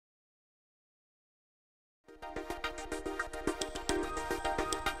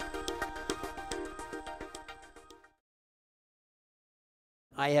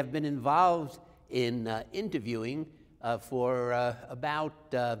I have been involved in interviewing for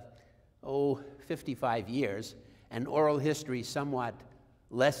about 55 years, and oral history somewhat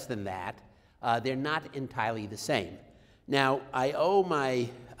less than that. They're not entirely the same. Now, I owe my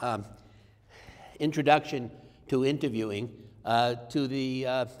introduction to interviewing to the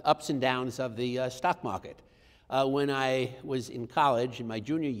ups and downs of the stock market. When I was in college, in my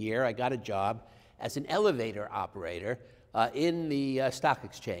junior year, I got a job as an elevator operator in the stock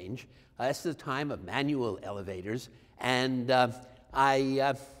exchange. That's the time of manual elevators, and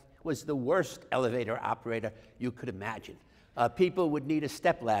I was the worst elevator operator you could imagine. People would need a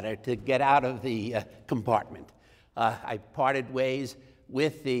stepladder to get out of the compartment. I parted ways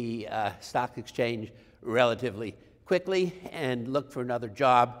with the stock exchange relatively quickly and looked for another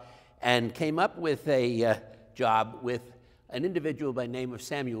job, and came up with a job with an individual by the name of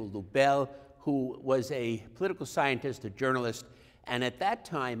Samuel Lubell, who was a political scientist, a journalist, and at that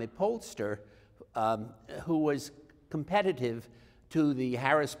time a pollster who was competitive to the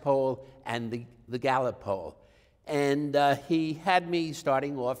Harris poll and the Gallup poll. And he had me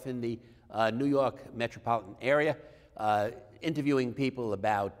starting off in the New York metropolitan area, interviewing people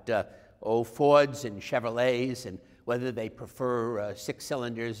about Fords and Chevrolets and whether they prefer 6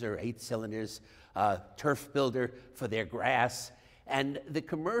 cylinders or 8 cylinders, turf builder for their grass. And the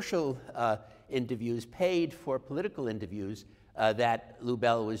commercial interviews paid for political interviews that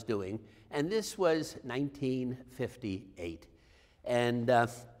Lubell was doing. And this was 1958. And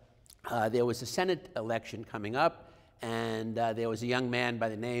there was a Senate election coming up, and there was a young man by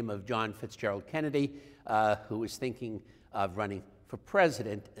the name of John Fitzgerald Kennedy who was thinking of running for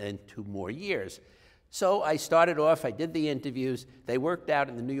president in 2 more years. So I started off, I did the interviews, they worked out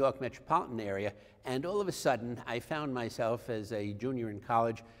in the New York metropolitan area, and all of a sudden I found myself as a junior in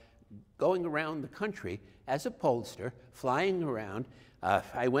college going around the country as a pollster, flying around.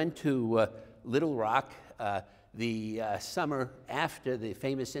 I went to Little Rock the summer after the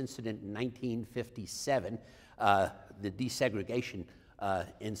famous incident in 1957, the desegregation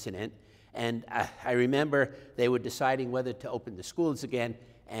incident. And I remember they were deciding whether to open the schools again,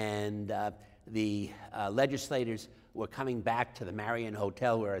 and the legislators were coming back to the Marion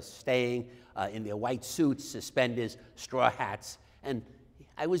Hotel where I was staying in their white suits, suspenders, straw hats, and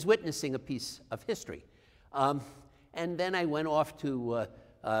I was witnessing a piece of history. And then I went off to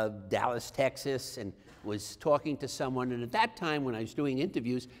Dallas, Texas, and was talking to someone, and at that time when I was doing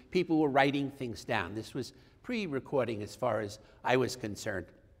interviews, people were writing things down. This was pre-recording as far as I was concerned.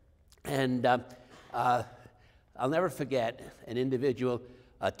 And I'll never forget an individual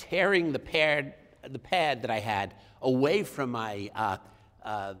tearing the pad that I had away from my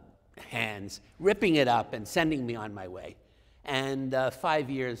hands, ripping it up and sending me on my way. And 5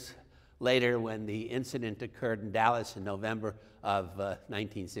 years later, when the incident occurred in Dallas in November of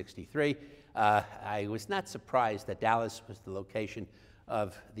 1963, I was not surprised that Dallas was the location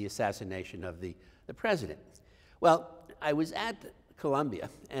of the assassination of the president. Well, I was at Columbia,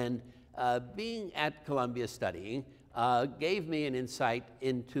 and being at Columbia studying gave me an insight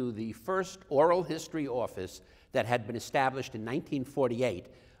into the first oral history office that had been established in 1948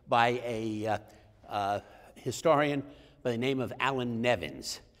 by a historian by the name of Allen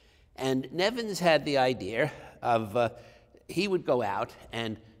Nevins. And Nevins had the idea of he would go out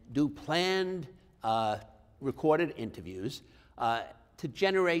and do planned recorded interviews to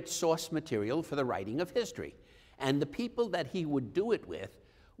generate source material for the writing of history. And the people that he would do it with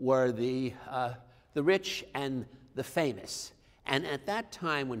were the rich and the famous. And at that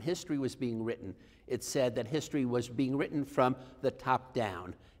time, when history was being written, it said that history was being written from the top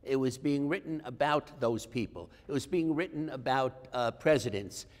down. It was being written about those people. It was being written about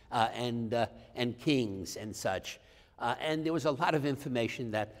presidents and kings and such. And there was a lot of information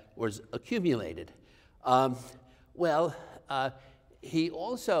that was accumulated. He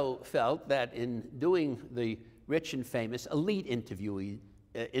also felt that in doing the rich and famous, elite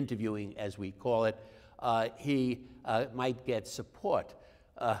interviewing as we call it, he might get support,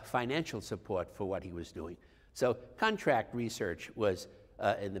 financial support for what he was doing. So contract research was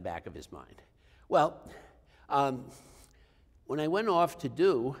in the back of his mind. Well, when I went off to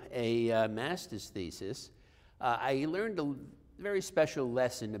do a master's thesis, I learned a very special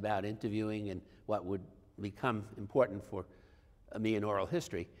lesson about interviewing and what would become important for me in oral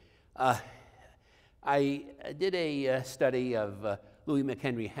history. I did a study of Louis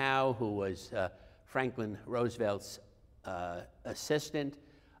McHenry Howe, who was Franklin Roosevelt's assistant,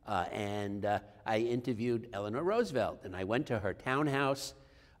 and I interviewed Eleanor Roosevelt, and I went to her townhouse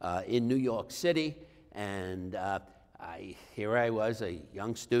in New York City, And here I was, a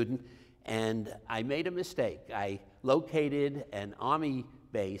young student, and I made a mistake. I located an Army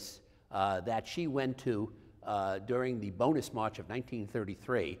base that she went to during the bonus march of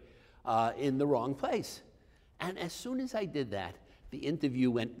 1933 in the wrong place. And as soon as I did that, the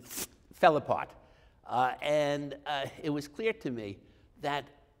interview fell apart. It was clear to me that,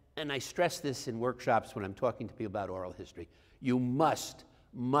 and I stress this in workshops when I'm talking to people about oral history, you must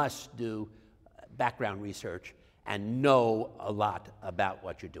do background research and know a lot about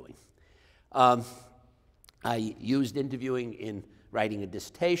what you're doing. I used interviewing in writing a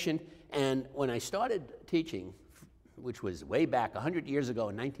dissertation, and when I started teaching, which was way back 100 years ago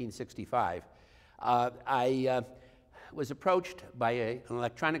in 1965, I was approached by an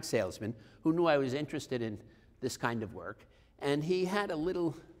electronics salesman who knew I was interested in this kind of work, and he had a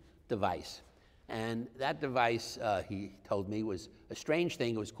little device. And that device, he told me, was a strange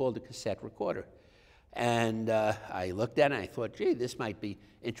thing. It was called a cassette recorder. And I looked at it and I thought, gee, this might be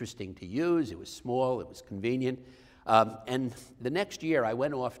interesting to use. It was small, it was convenient. And the next year I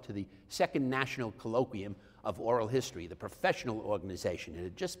went off to the Second National Colloquium of Oral History, the professional organization. It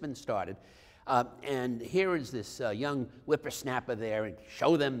had just been started. And here is this young whippersnapper there, and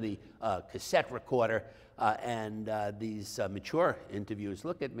show them the cassette recorder. These mature interviewers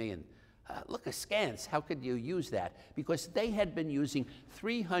look at me and look askance. How could you use that? Because they had been using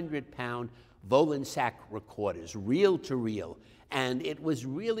 300-pound Volensack recorders, reel to reel. And it was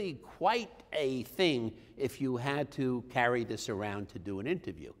really quite a thing if you had to carry this around to do an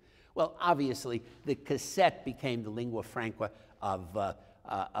interview. Well, obviously, the cassette became the lingua franca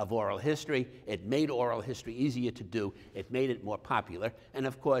of oral history. It made oral history easier to do. It made it more popular. And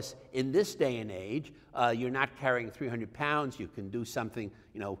of course, in this day and age, you're not carrying 300 pounds. You can do something,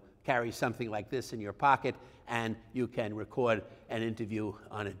 carry something like this in your pocket, and you can record an interview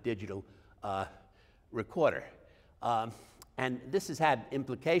on a digital recorder. And this has had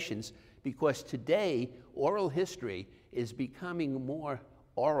implications because today, oral history is becoming more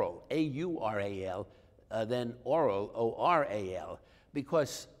oral, A-U-R-A-L, than oral, O-R-A-L,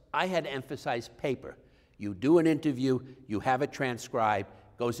 because I had emphasized paper. You do an interview, you have it transcribed,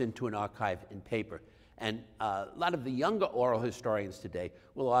 goes into an archive in paper. And a lot of the younger oral historians today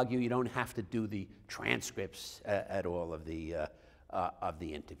will argue you don't have to do the transcripts at all of the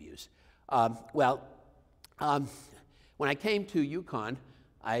interviews. When I came to UConn,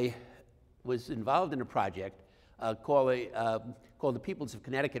 I was involved in a project called the Peoples of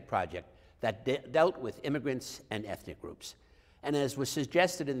Connecticut Project that dealt with immigrants and ethnic groups. And as was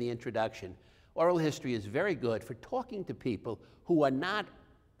suggested in the introduction, oral history is very good for talking to people who are not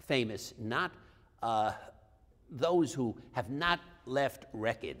famous, not those who have not left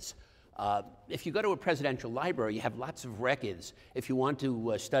records. If you go to a presidential library, you have lots of records. If you want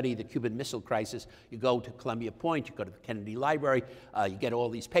to study the Cuban Missile Crisis, you go to Columbia Point, you go to the Kennedy Library, you get all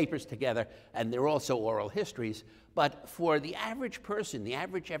these papers together, and they're also oral histories. But for the average person, the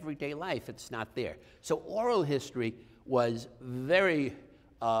average everyday life, it's not there. So oral history was very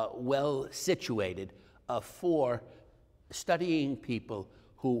well situated for studying people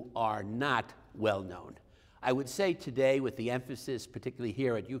who are not well known. I would say today, with the emphasis, particularly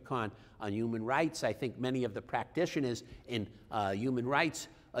here at UConn, on human rights, I think many of the practitioners in human rights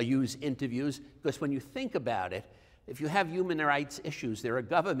use interviews, because when you think about it, if you have human rights issues, there are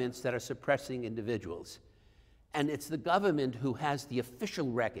governments that are suppressing individuals. And it's the government who has the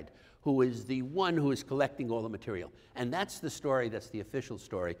official record, who is the one who is collecting all the material. And that's the story, that's the official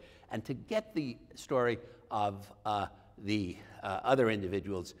story. And to get the story of the other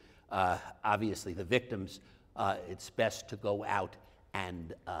individuals, obviously the victims, it's best to go out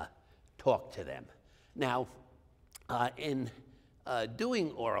and talk to them. Now, in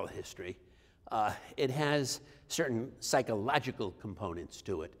doing oral history, it has certain psychological components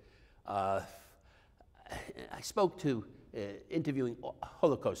to it. I spoke to interviewing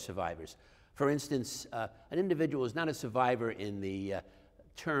Holocaust survivors. For instance, an individual is not a survivor in the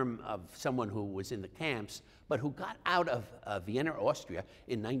term of someone who was in the camps, but who got out of Vienna, Austria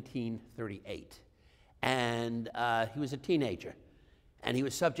in 1938. And he was a teenager, and he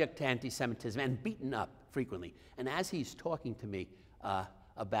was subject to anti-Semitism and beaten up frequently. And as he's talking to me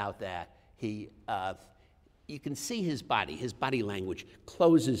about that, you can see his body language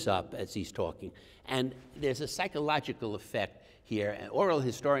closes up as he's talking. And there's a psychological effect here. And oral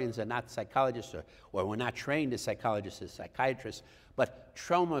historians are not psychologists, or we're not trained as psychologists, as psychiatrists, but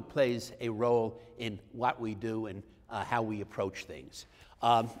trauma plays a role in what we do and how we approach things.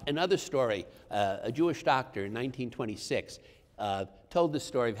 Another story, a Jewish doctor in 1926 told the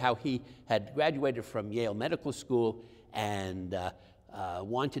story of how he had graduated from Yale Medical School and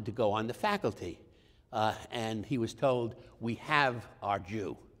wanted to go on the faculty. and he was told, "We have our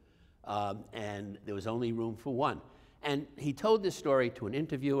Jew," and there was only room for one. And he told this story to an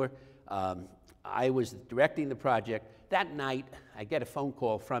interviewer. I was directing the project. That night, I get a phone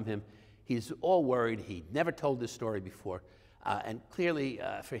call from him. He's all worried. He'd never told this story before. And clearly,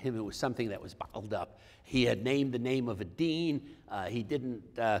 for him, it was something that was bottled up. He had named the name of a dean. He didn't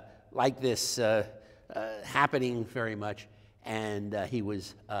like this happening very much, and he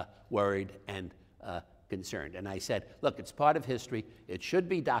was worried and concerned. And I said, look, it's part of history. It should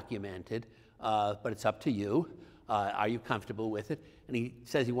be documented, but it's up to you. Are you comfortable with it? And he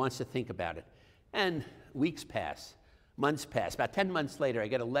says he wants to think about it. And weeks pass, months pass. About 10 months later, I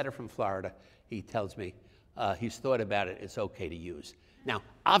get a letter from Florida. He tells me he's thought about it. It's okay to use. Now,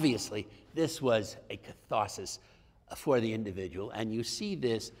 obviously, this was a catharsis for the individual, and you see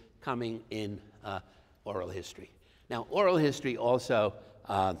this coming in oral history. Now, oral history also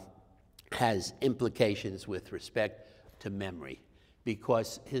has implications with respect to memory,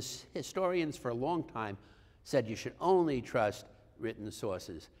 because historians for a long time said you should only trust written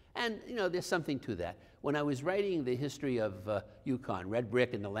sources. And, you know, there's something to that. When I was writing the history of UConn, Red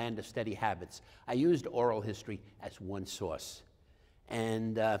Brick and the Land of Steady Habits, I used oral history as one source.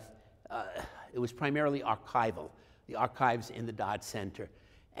 And it was primarily archival, the archives in the Dodd Center.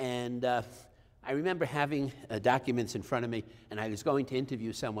 And I remember having documents in front of me, and I was going to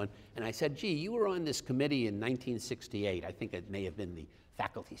interview someone, and I said, gee, you were on this committee in 1968. I think it may have been the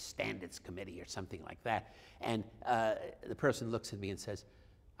Faculty Standards Committee or something like that. And the person looks at me and says,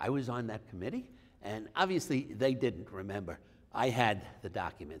 I was on that committee? And obviously, they didn't remember. I had the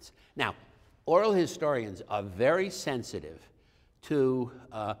documents. Now, oral historians are very sensitive to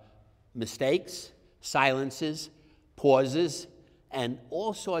mistakes, silences, pauses, and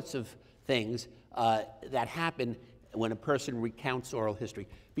all sorts of things that happen when a person recounts oral history.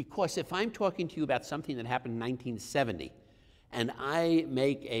 Because if I'm talking to you about something that happened in 1970, and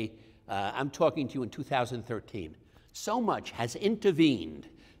I'm talking to you in 2013, so much has intervened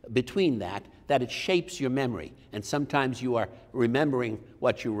between that it shapes your memory. And sometimes you are remembering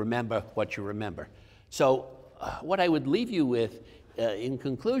what you remember. So what I would leave you with in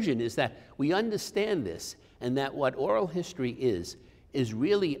conclusion is that we understand this, and that what oral history is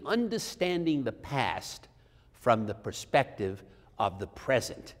really understanding the past from the perspective of the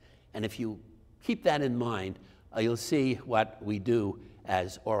present. And if you keep that in mind, you'll see what we do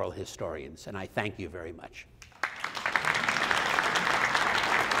as oral historians. And I thank you very much.